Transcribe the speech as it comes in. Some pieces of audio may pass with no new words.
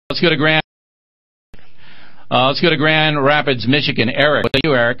Let's go to Grand Rapids, Michigan. Eric, what are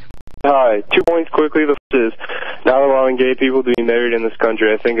you, Eric? Hi. 2 points quickly. The first is not allowing gay people to be married in this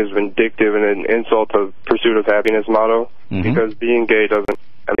country, I think, is vindictive and an insult to pursuit of happiness motto. Because being gay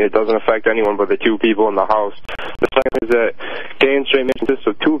it doesn't affect anyone but the two people in the house. The second is that gay and straight marriage consists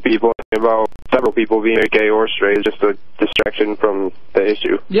of two people, and about several people being gay or straight is just a distraction from the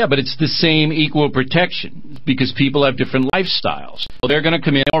issue. Yeah, but it's the same equal protection because people have different lifestyles. Well, they're going to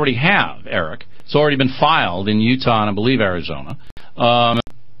come in. They already have, Eric. It's already been filed in Utah and I believe Arizona.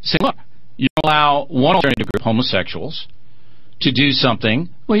 Saying, look, you don't allow one alternative group, homosexuals, to do something.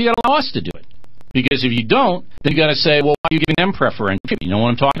 Well, you got to allow us to do it. Because if you don't, then you got to say, well, why are you giving them preferential treatment? You know what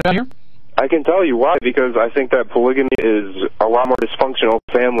I'm talking about here? I can tell you why, because I think that polygamy is a lot more dysfunctional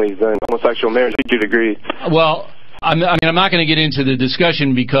families than homosexual marriage. Would you agree? Well, I'm not going to get into the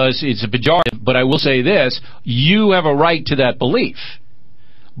discussion because it's a pejorative, but I will say this. You have a right to that belief.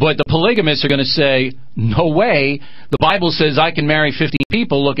 But the polygamists are going to say, no way. The Bible says I can marry 15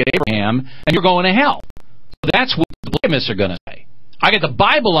 people. Look at Abraham, and you're going to hell. That's what the polygamists are going to say. I got the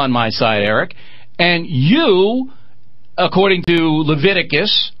Bible on my side, Eric. And you, according to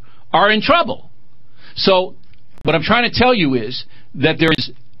Leviticus, are in trouble. So what I'm trying to tell you is that there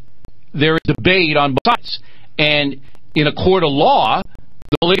is debate on both sides. And in a court of law,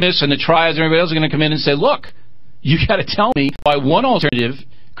 the polygamists and the tribes and everybody else are going to come in and say, look, you got to tell me why one alternative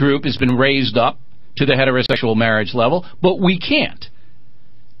group has been raised up to the heterosexual marriage level, but we can't.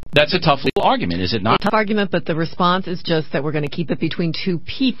 That's a tough legal argument, is it not? It's a tough argument, but the response is just that we're going to keep it between two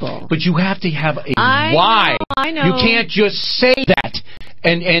people. But you have to have a why. I know. You can't just say that.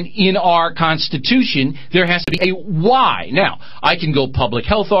 And in our Constitution, there has to be a why. Now, I can go public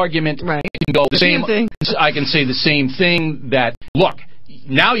health argument. Right. I can go I can say the same thing that, look,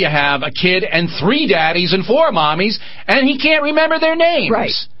 now you have a kid and 3 daddies and 4 mommies, and he can't remember their names.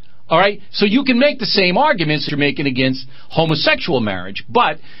 Right. All right? So you can make the same arguments you're making against homosexual marriage,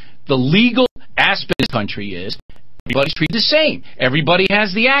 but the legal aspect of the country is everybody's treated the same. Everybody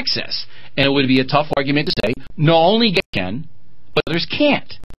has the access. And it would be a tough argument to say, no, only gay can, but others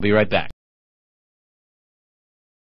can't. I'll be right back.